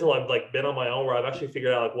really been until I've like been on my own where I've actually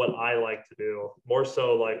figured out like what I like to do, more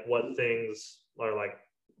so like what things are like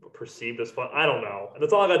perceived as fun. I don't know. And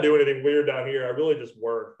it's not like I do anything weird down here. I really just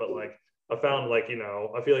work, but like I found like,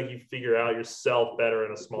 I feel like you figure out yourself better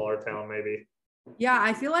in a smaller town maybe. Yeah,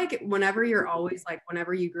 I feel like whenever you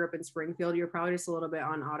grew up in Springfield, you're probably just a little bit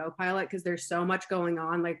on autopilot because there's so much going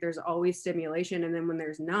on. Like there's always stimulation, and then when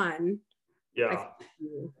there's none,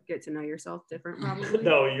 you get to know yourself different probably.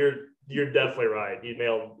 No, you're definitely right. You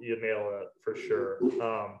nailed it for sure.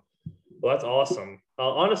 Well, that's awesome.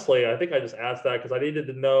 Honestly, I think I just asked that because I needed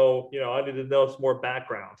to know some more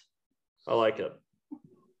background. I like it. I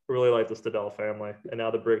really like the Stadell family and now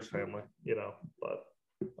the Briggs family, but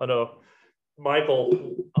I know.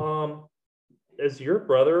 Michael, is your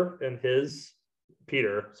brother and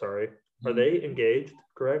Peter, are they engaged,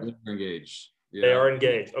 correct? They're engaged. Yeah. They are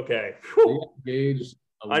engaged. Okay. Engaged.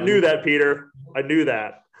 I knew that, Peter. I knew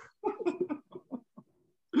that.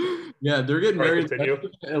 Yeah, they're getting married.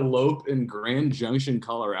 Elope in Grand Junction,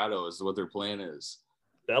 Colorado is what their plan is.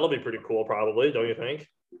 That'll be pretty cool, probably, don't you think?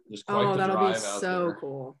 That'll be so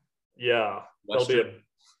cool. Yeah, that'll be a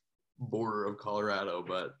border of Colorado,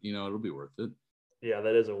 but it'll be worth it. Yeah,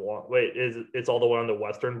 that is wait, it's all the way on the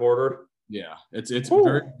western border? Yeah, it's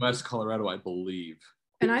very west Colorado, I believe.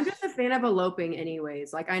 And I'm just a fan of eloping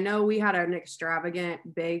anyways. Like I know we had an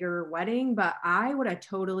extravagant, bigger wedding, but I would have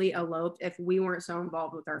totally eloped if we weren't so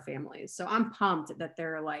involved with our families. So I'm pumped that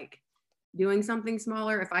they're like doing something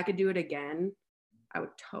smaller. If I could do it again, I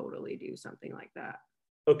would totally do something like that.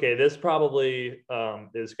 Okay, this probably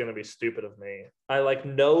is going to be stupid of me. I like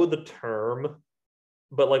know the term,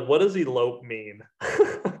 but like what does elope mean?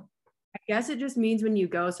 I guess it just means when you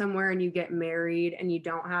go somewhere and you get married and you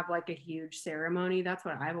don't have like a huge ceremony. That's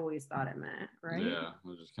what I've always thought it meant, right? Yeah, it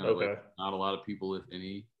was just kind of like not a lot of people, if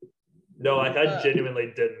any. No, like I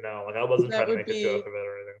genuinely didn't know. Like I wasn't trying to make a joke of it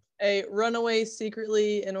or anything. A run away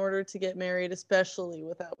secretly in order to get married, especially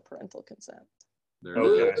without parental consent.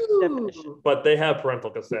 Okay. But they have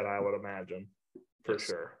parental consent, I would imagine, for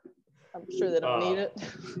sure. I'm sure they don't need it.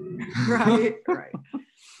 Right.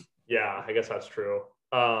 Yeah, I guess that's true.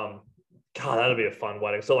 God, that'd be a fun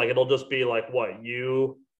wedding. So like it'll just be like what,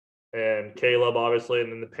 you and Caleb, obviously,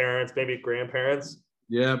 and then the parents, maybe grandparents.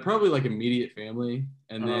 Yeah, probably like immediate family,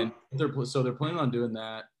 and then they're planning on doing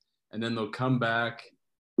that, and then they'll come back,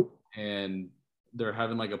 and they're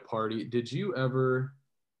having like a party. Did you ever,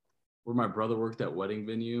 where my brother worked at wedding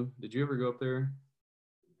venue? Did you ever go up there?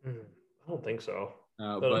 I don't think so.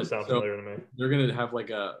 That but sounds familiar to me. They're gonna have like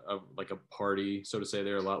a party, so to say.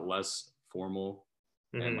 They're a lot less formal.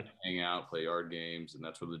 And like hang out, play yard games, and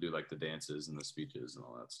that's where they do like the dances and the speeches and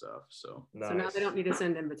all that stuff. So now they don't need to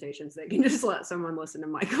send invitations; they can just let someone listen to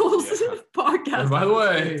Michael's podcast. And by the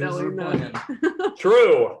way,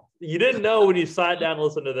 true. You didn't know when you sat down and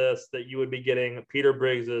listened to this that you would be getting Peter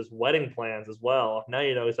Briggs's wedding plans as well. Now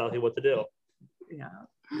you know exactly what to do. Yeah.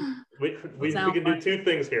 We can do two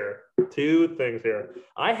things here.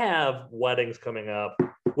 I have weddings coming up.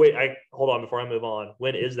 Wait, hold on before I move on.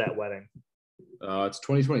 When is that wedding? It's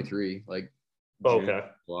 2023, like June, okay.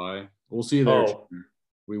 July. We'll see you there.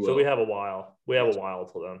 We will. So we have a while.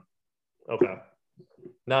 Till then. Okay.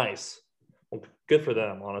 Nice. Well, good for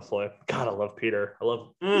them, honestly. God, I love Peter.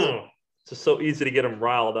 It's just so easy to get him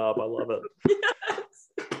riled up. I love it. Yes.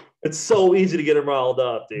 It's so easy to get him riled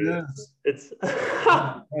up, dude. Yes. It's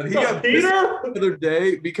he got Peter the other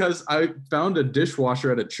day because I found a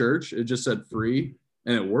dishwasher at a church. It just said free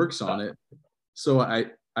and it works on it. So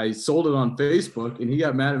I sold it on Facebook, and he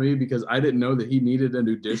got mad at me because I didn't know that he needed a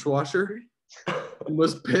new dishwasher and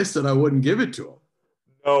was pissed that I wouldn't give it to him.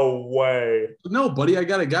 No way. No, buddy, I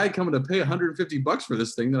got a guy coming to pay $150 for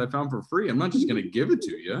this thing that I found for free. I'm not just going to give it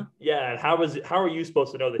to you. Yeah, and how are you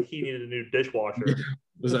supposed to know that he needed a new dishwasher?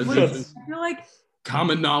 Was that just I feel like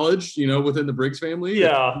common knowledge, within the Briggs family?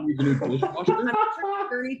 Yeah.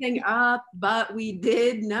 Or anything up, but we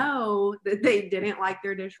did know that they didn't like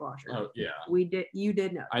their dishwasher. Oh yeah, you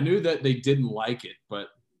did know. I knew that they didn't like it, but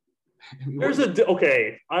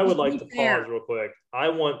I would like to pause real quick. I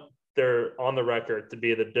want there on the record to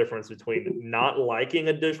be the difference between not liking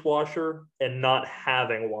a dishwasher and not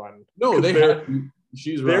having one. No,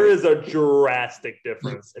 she's right. There is a drastic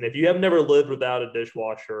difference. And if you have never lived without a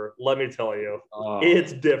dishwasher, let me tell you,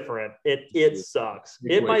 it's different. It sucks.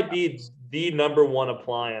 It might be the number one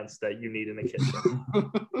appliance that you need in a kitchen.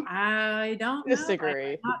 I don't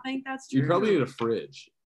disagree. I don't think that's true. You probably need a fridge.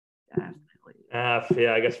 Definitely.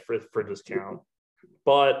 Yeah, I guess fridges count.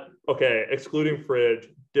 But, okay, excluding fridge,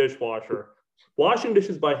 dishwasher, washing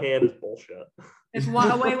dishes by hand is bullshit. If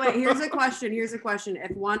one, wait. Here's a question.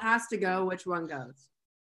 If one has to go, which one goes?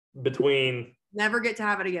 Between. Never get to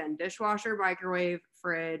have it again. Dishwasher, microwave,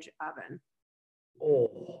 fridge, oven.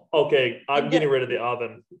 Oh, okay. I'm getting rid of the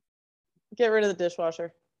oven. Get rid of the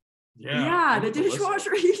dishwasher. Yeah, the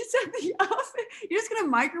dishwasher. You said the oven. You're just gonna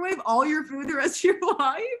microwave all your food the rest of your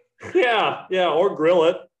life? Yeah, or grill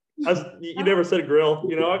it. You never said grill.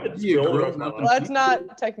 I could grill it. Well, that's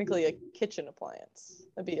not technically a kitchen appliance.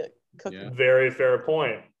 That'd be a cooking. Yeah. Very fair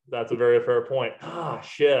point. That's a very fair point.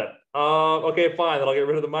 Shit. Okay, fine. Then I'll get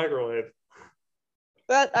rid of the microwave.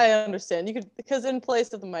 That I understand. You could, because in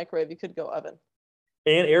place of the microwave, you could go oven.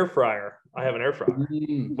 And air fryer. I have an air fryer,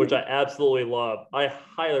 which I absolutely love. I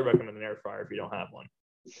highly recommend an air fryer if you don't have one.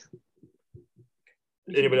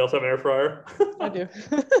 Anybody else have an air fryer? I do.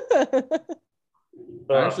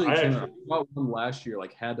 I bought one last year,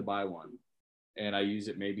 had to buy one. And I use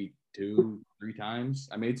it maybe 2-3 times.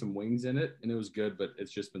 I made some wings in it and it was good, but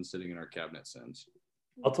it's just been sitting in our cabinet since.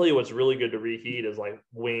 I'll tell you what's really good to reheat is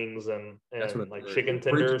wings and chicken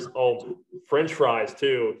tenders. French fries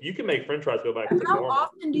too. You can make French fries go back to normal. How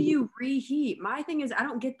often do you reheat? My thing is I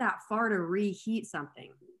don't get that far to reheat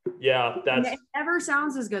something. Yeah, it never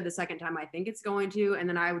sounds as good the second time I think it's going to, and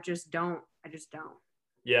then I just don't.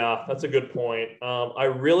 Yeah, that's a good point. I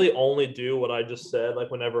really only do what I just said,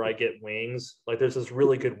 whenever I get wings. There's this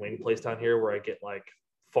really good wing place down here where I get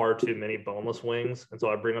far too many boneless wings. And so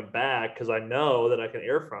I bring them back because I know that I can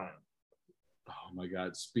air fry them. Oh my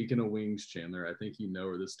God. Speaking of wings, Chandler, I think you know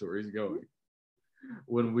where this story is going.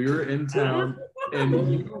 When we were in town and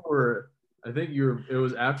it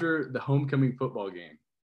was after the homecoming football game.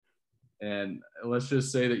 And let's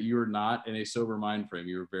just say that you were not in a sober mind frame.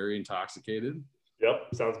 You were very intoxicated.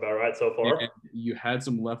 Yep, sounds about right so far. And you had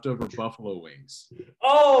some leftover buffalo wings.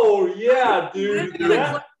 Oh, yeah, dude.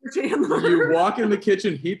 You walk in the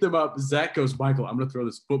kitchen, heat them up. Zach goes, Michael, I'm going to throw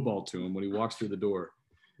this football to him when he walks through the door.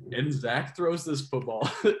 And Zach throws this football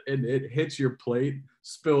and it hits your plate,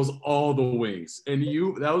 spills all the wings. And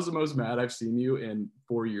that was the most mad I've seen you in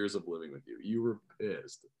 4 years of living with you. You were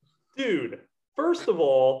pissed. Dude, first of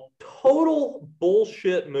all, total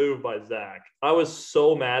bullshit move by Zach. I was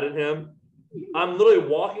so mad at him. I'm literally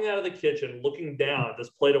walking out of the kitchen, looking down at this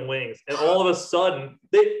plate of wings, and all of a sudden,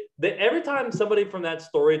 they every time somebody from that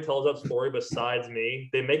story tells that story besides me,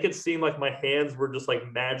 they make it seem like my hands were just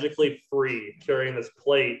like magically free carrying this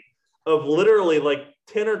plate of literally like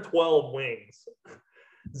 10 or 12 wings.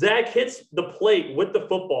 Zach hits the plate with the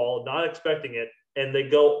football, not expecting it, and they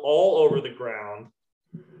go all over the ground.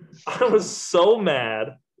 I was so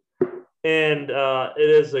mad. And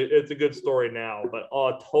it's a good story now, but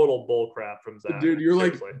total bull crap from Zach. Dude, you're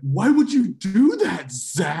seriously. Like, why would you do that,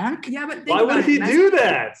 Zach? Yeah, but why would he do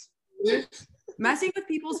that? Messing with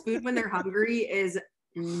people's food when they're hungry is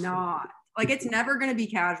not like, it's never going to be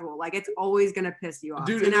casual. Like, it's always going to piss you off.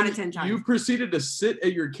 Dude, 10 out of 10 times. You proceeded to sit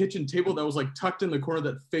at your kitchen table that was like tucked in the corner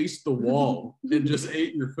that faced the wall and just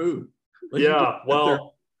ate your food. Like, yeah,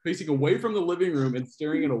 well. Facing away from the living room and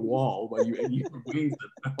staring at a wall while you ate your wings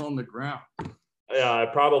that fell on the ground. Yeah, I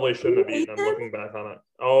probably shouldn't have eaten them looking back on it.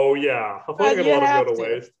 Oh, yeah. I thought you were going to let them go to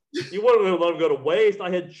waste. You wanted to let them go to waste. I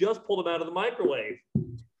had just pulled them out of the microwave.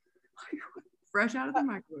 Fresh out of the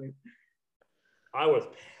microwave. I was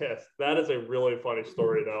pissed. That is a really funny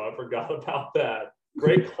story, though. I forgot about that.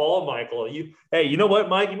 Great call, Michael. Hey, you know what,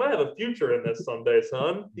 Mike? You might have a future in this someday,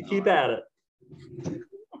 son. You keep at it.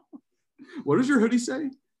 What does your hoodie say?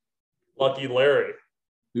 Lucky Larry.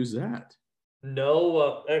 Who's that?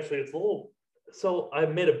 No, actually, it's a little. So I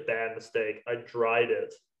made a bad mistake. I dried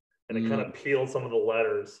it, and it kind of peeled some of the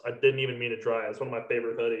letters. I didn't even mean to dry it. It's one of my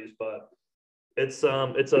favorite hoodies, but it's a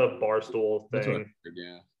Barstool thing. That's what I figured,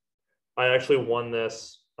 yeah. I actually won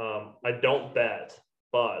this. I don't bet,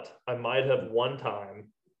 but I might have one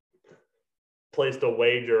time placed a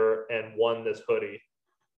wager and won this hoodie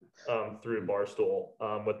through Barstool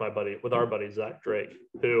with our buddy Zach Drake,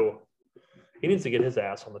 who. He needs to get his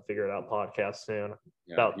ass on the Figure It Out podcast soon.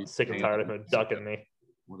 Yeah, about sick and tired of him ducking me.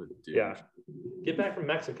 What a douche. Yeah. Get back from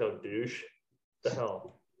Mexico, douche. The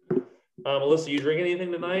hell. Alyssa, you drink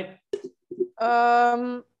anything tonight?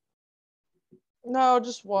 No,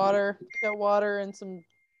 just water. Got water and some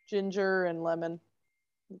ginger and lemon.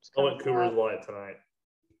 I went Coors Light tonight.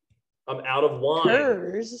 I'm out of wine.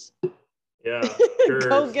 Coors? Yeah. Coors.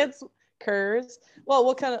 Go get some Coors. Well,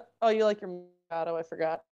 what kind of, oh, you like your Moscato, I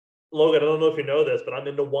forgot. Logan, I don't know if you know this, but I'm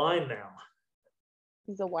into wine now.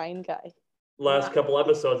 He's a wine guy. Last couple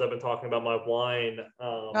episodes, I've been talking about my wine.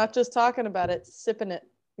 Not just talking about it, sipping it.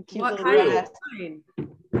 What kind of wine?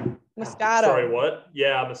 Moscato. Sorry, what?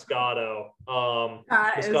 Yeah, Moscato.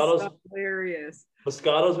 Moscato's hilarious.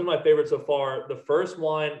 Moscato's been my favorite so far. The first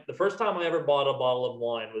time I ever bought a bottle of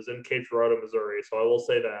wine was in Cape Girardeau, Missouri. So I will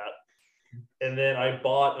say that. And then I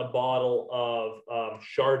bought a bottle of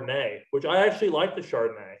Chardonnay, which I actually like the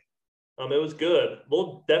Chardonnay. It was good. A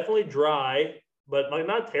little definitely dry, but like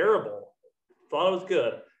not terrible. Thought it was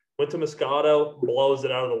good. Went to Moscato, blows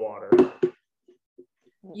it out of the water.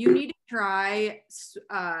 You need to try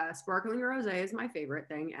sparkling rosé is my favorite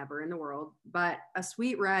thing ever in the world, but a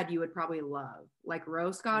sweet red you would probably love. Like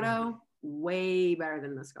Roscato, way better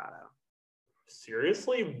than Moscato.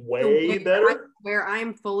 Seriously? Way better? Where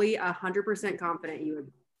I'm fully 100% confident you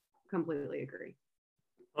would completely agree.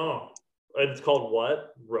 Oh. It's called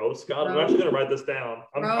what? Roscato? I'm actually going to write this down.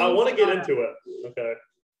 I want to get into it. Okay.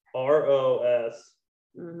 ROSATC.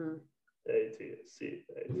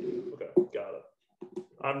 Okay, got it.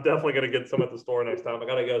 I'm definitely going to get some at the store next time. I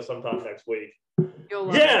got to go sometime next week.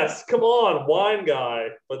 Yes, come on, wine guy.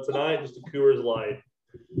 But tonight, just a Coors Light.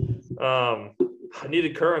 I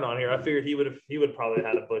needed Curran on here. I figured he would probably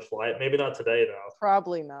have had a Busch Light. Maybe not today though.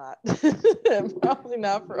 Probably not. Probably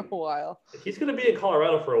not for a while. He's going to be in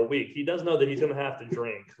Colorado for a week. He does know that he's going to have to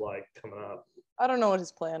drink like coming up. I don't know what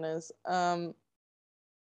his plan is.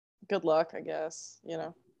 Good luck, I guess. You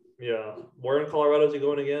know. Yeah. Where in Colorado is he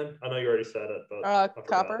going again? I know you already said it, but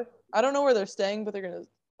Copper. I don't know where they're staying, but they're going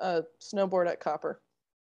to snowboard at Copper.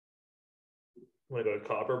 Want to go to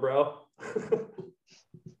Copper, bro?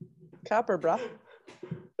 Copper, bro.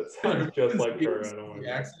 That sounds just like her. The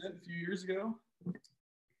accident a few years ago.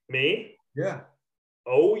 Me? Yeah.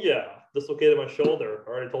 Oh yeah, dislocated my shoulder. I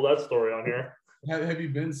already told that story on here. Have you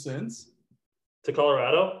been since? To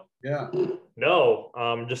Colorado? Yeah. No,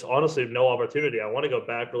 just honestly no opportunity. I want to go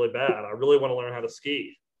back really bad. I really want to learn how to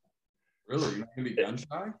ski. Really? You're gonna be gun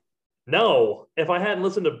shy? No. If I hadn't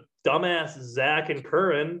listened to dumbass Zach and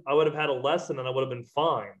Curran, I would have had a lesson and I would have been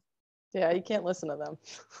fine. Yeah, you can't listen to them.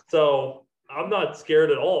 So I'm not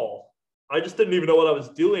scared at all. I just didn't even know what I was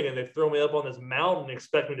doing, and they throw me up on this mountain and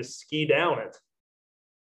expect me to ski down it.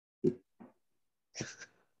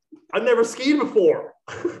 I've never skied before.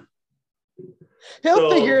 He'll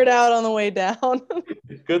figure it out on the way down.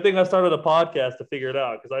 Good thing I started a podcast to figure it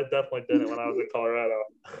out, because I definitely didn't when I was in Colorado.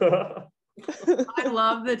 I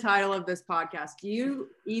love the title of this podcast. Do you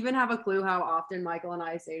even have a clue how often Michael and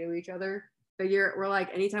I say to each other, we're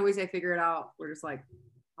like, anytime we say figure it out, we're just like,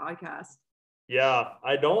 podcast. Yeah,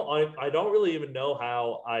 I don't really even know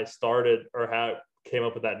how I started or how it came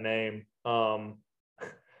up with that name.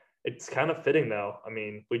 It's kind of fitting though. I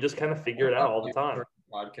mean, we just kind of figure it out all the time.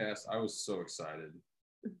 Podcast. I was so excited.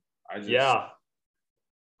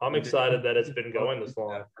 I'm excited that it's been going this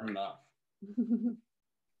long. Enough.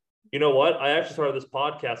 You know what? I actually started this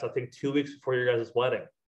podcast, I think 2 weeks before your guys' wedding.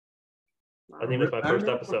 I think it was my first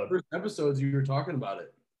episode. First episodes, you were talking about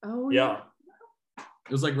it. Oh, yeah.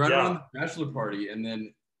 It was like right around the bachelor party, and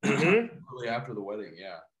then really after the wedding.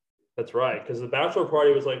 Yeah. That's right. Because the bachelor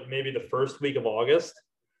party was like maybe the first week of August.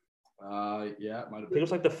 Yeah, it might have been. I think it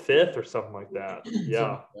was like the 5th or something like that.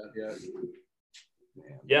 Yeah.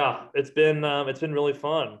 Yeah. It's been really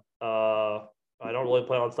fun. I don't really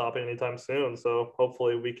plan on stopping anytime soon, so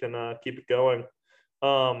hopefully we can keep it going.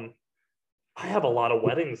 I have a lot of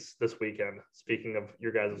weddings this weekend. Speaking of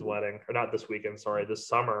your guys' wedding, or not this weekend, sorry, this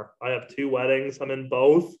summer. I have 2 weddings. I'm in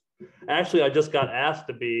both. Actually, I just got asked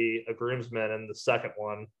to be a groomsman in the second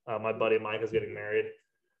one. My buddy Mike is getting married.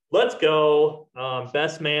 Let's go.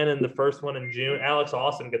 Best man in the first one in June. Alex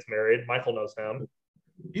Austin gets married. Michael knows him.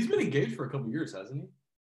 He's been engaged for a couple years, hasn't he?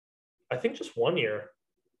 I think just 1 year.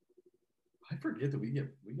 I forget that we got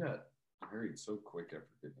married so quick after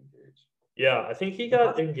getting engaged. Yeah, I think he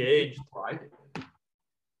got engaged. I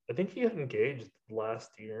think he got engaged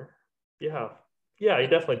last year. Yeah, he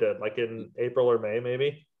definitely did. Like in April or May,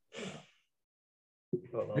 maybe.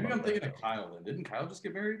 Maybe I'm thinking of Kyle. Then didn't Kyle just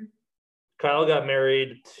get married? Kyle got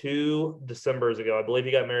married 2 Decembers ago. I believe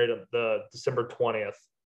he got married on the December 20th,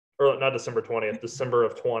 or not December 20th, December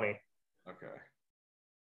of 20. Okay.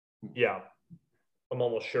 Yeah, I'm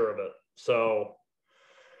almost sure of it. So,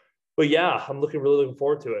 but yeah, I'm really looking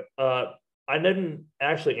forward to it. I didn't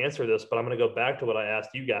actually answer this, but I'm going to go back to what I asked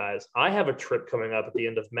you guys. I have a trip coming up at the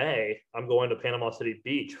end of May. I'm going to Panama City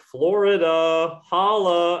Beach, Florida.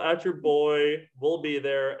 Holla at your boy. We'll be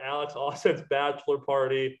there. Alex Austin's bachelor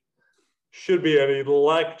party should be an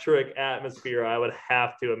electric atmosphere, I would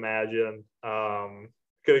have to imagine. Gonna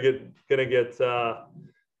get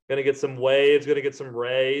some waves, gonna get some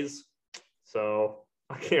rays. So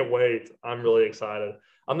I can't wait. I'm really excited.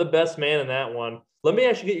 I'm the best man in that one. Let me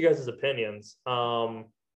actually get you guys' opinions on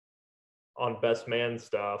best man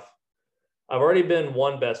stuff. I've already been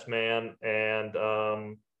one best man, and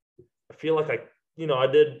I feel like I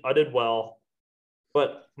did well.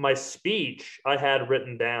 But my speech I had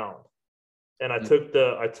written down, and I took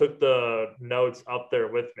the notes up there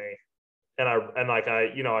with me, and I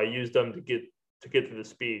used them to get to the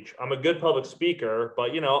speech. I'm a good public speaker,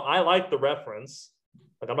 but I like the reference.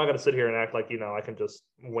 Like, I'm not going to sit here and act like, I can just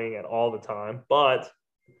wing it all the time. But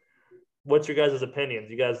what's your guys'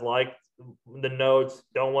 opinions? You guys like the notes?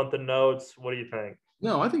 Don't want the notes? What do you think?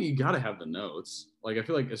 No, I think you got to have the notes. Like, I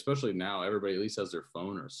feel like, especially now, everybody at least has their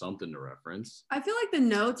phone or something to reference. I feel like the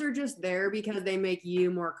notes are just there because they make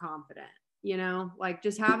you more confident, like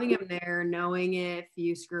just having them there, knowing if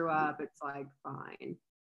you screw up, it's like, fine.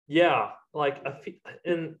 Yeah. Like, I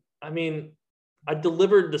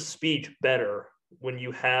delivered the speech better when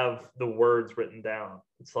you have the words written down.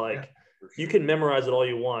 It's like, you can memorize it all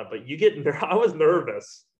you want, but I was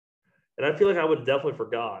nervous, and I feel like I would have definitely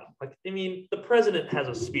forgot. Like, the president has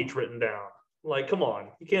a speech written down. Like, come on,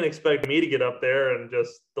 you can't expect me to get up there and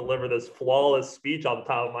just deliver this flawless speech off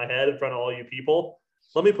the top of my head in front of all you people.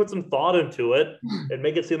 Let me put some thought into it and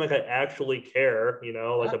make it seem like I actually care,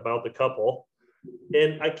 about the couple.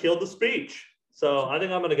 And I killed the speech. So I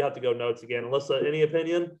think I'm going to have to go notes again. Alyssa, any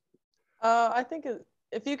opinion? I think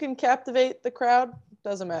if you can captivate the crowd,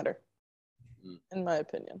 doesn't matter, in my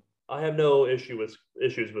opinion. I have no issues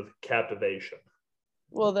with captivation.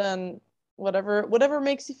 Well, then, whatever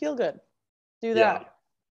makes you feel good, do that.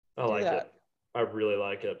 I like it. I really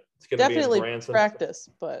like it. It's going to definitely be in Branson. Practice,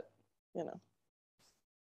 but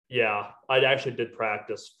Yeah, I actually did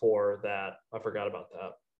practice for that. I forgot about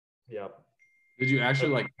that. Yeah. Did you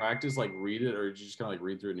actually practice, read it, or did you just kind of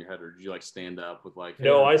read through it in your head, or did you stand up with hey,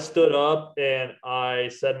 No, I stood up and I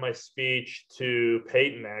said my speech to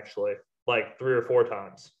Peyton actually 3 or 4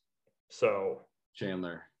 times. So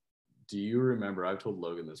Chandler, do you remember? I've told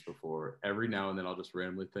Logan this before. Every now and then I'll just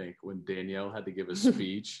randomly think when Danielle had to give a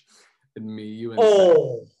speech, and me, you, and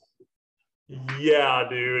Yeah,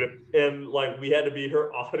 dude. And like we had to be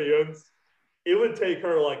her audience. It would take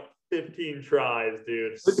her like 15 tries,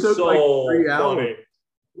 dude. It took so like 3 hours. funny.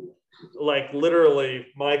 Like literally,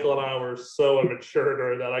 Michael and I were so immature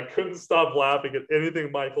during that. I couldn't stop laughing at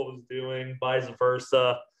anything Michael was doing, vice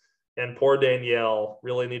versa. And poor Danielle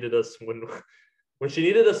really needed us when she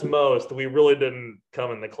needed us most. We really didn't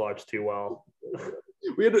come in the clutch too well.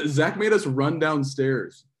 Zach made us run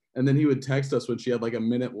downstairs, and then he would text us when she had like a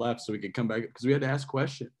minute left so we could come back because we had to ask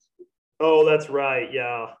questions. Oh, that's right.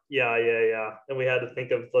 Yeah. And we had to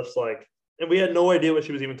think of just like, and we had no idea what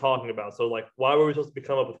she was even talking about. So like, why were we supposed to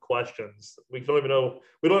come up with questions? We don't even know.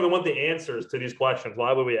 We don't even want the answers to these questions.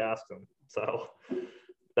 Why would we ask them? So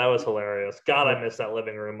that was hilarious. God, I miss that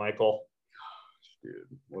living room, Michael. Dude,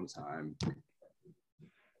 what a time.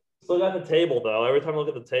 Still got the table though. Every time I look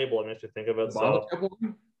at the table, it makes me think of it. So,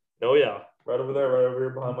 oh yeah, right over here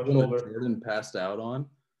behind my shoulder. Jordan passed out on.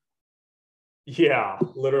 Yeah,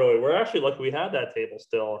 literally. We're actually lucky we had that table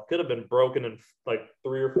still. It could have been broken in like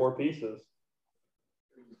 3 or 4 pieces.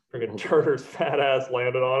 Freaking Turner's fat ass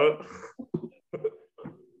landed on it.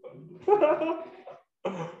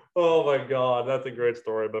 Oh my God, that's a great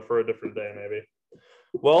story, but for a different day maybe.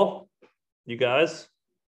 Well, you guys,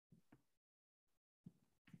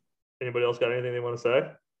 anybody else got anything they want to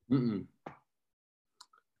say? Mm-mm.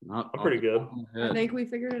 I'm pretty good. I think we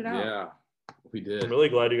figured it out. Yeah, we did. I'm really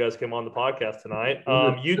glad you guys came on the podcast tonight.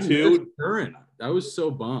 You two. Curran, I was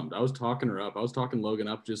so bummed. I was talking her up. I was talking Logan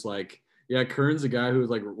up just like, yeah, Curran's a guy who was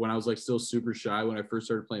like, when I was like still super shy when I first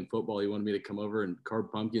started playing football, he wanted me to come over and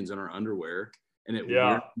carve pumpkins in our underwear. And it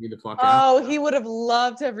weirded me the fuck out. Oh, he would have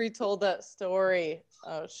loved to have retold that story.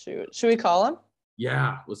 Oh, shoot. Should we call him?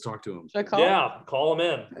 Yeah, let's talk to him. Should I call him? Yeah, call him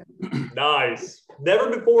in. Nice. Never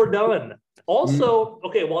before done. Also,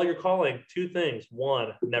 okay, while you're calling, 2 things.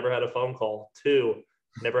 1, never had a phone call. 2,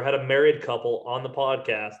 never had a married couple on the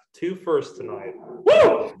podcast. 2 firsts tonight. Woo!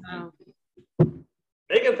 Wow.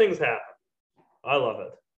 Making things happen. I love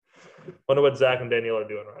it. Wonder what Zach and Danielle are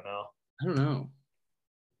doing right now. I don't know.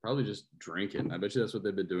 Probably just drinking. I bet you that's what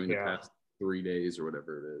they've been doing the past 3 days or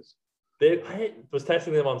whatever it is. I was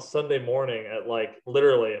texting them on Sunday morning at like,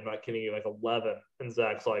 literally, I'm not kidding you, like 11. And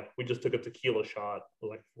Zach's like, we just took a tequila shot. I was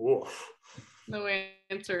like, woof. No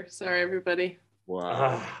answer. Sorry, everybody.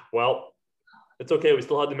 Wow. Well, it's okay. We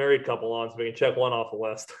still had the married couple on, so we can check one off the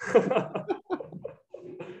list.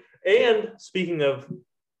 And speaking of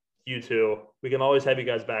you two, we can always have you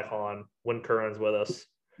guys back on when Curran's with us.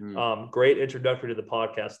 Great introductory to the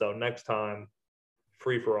podcast, though. Next time,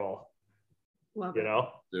 free for all. Love you it. know?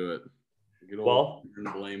 Do it. Well, you're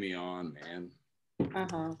gonna blame me on, man.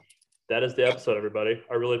 That is the episode, everybody.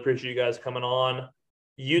 I really appreciate you guys coming on.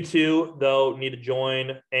 You two, though, need to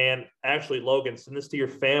join. And actually, Logan, send this to your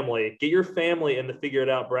family. Get your family in the Figure It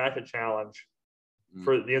Out bracket challenge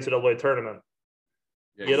for the NCAA tournament.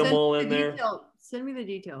 Yeah, get them all in there. Send me the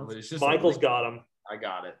details. Michael's got them. I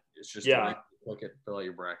got it. It's just fill out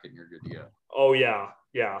your bracket and you're good to go. Oh yeah,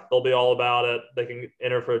 they'll be all about it. They can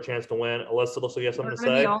enter for a chance to win. Alyssa, looks like you have something to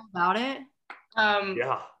say. Be all about it.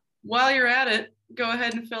 Yeah. While you're at it, go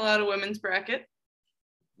ahead and fill out a women's bracket.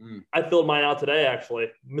 I filled mine out today, actually.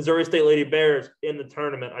 Missouri State Lady Bears in the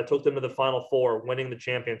tournament. I took them to the Final Four, winning the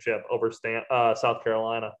championship over South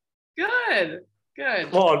Carolina. Good.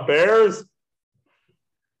 Come on, Bears.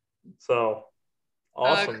 So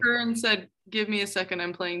awesome. Curran said, "Give me a second.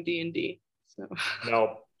 I'm playing D&D." So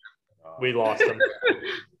no, we lost them.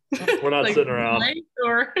 We're not sitting around.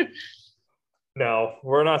 No,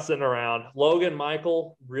 we're not sitting around. Logan,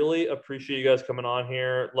 Michael, really appreciate you guys coming on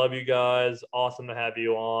here. Love you guys. Awesome to have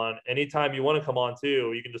you on. Anytime you want to come on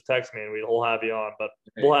too, you can just text me and we'll have you on. But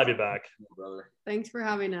we'll have you back. Brother. Thanks for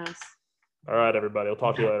having us. All right, everybody. We'll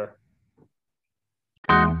talk to you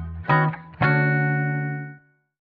later.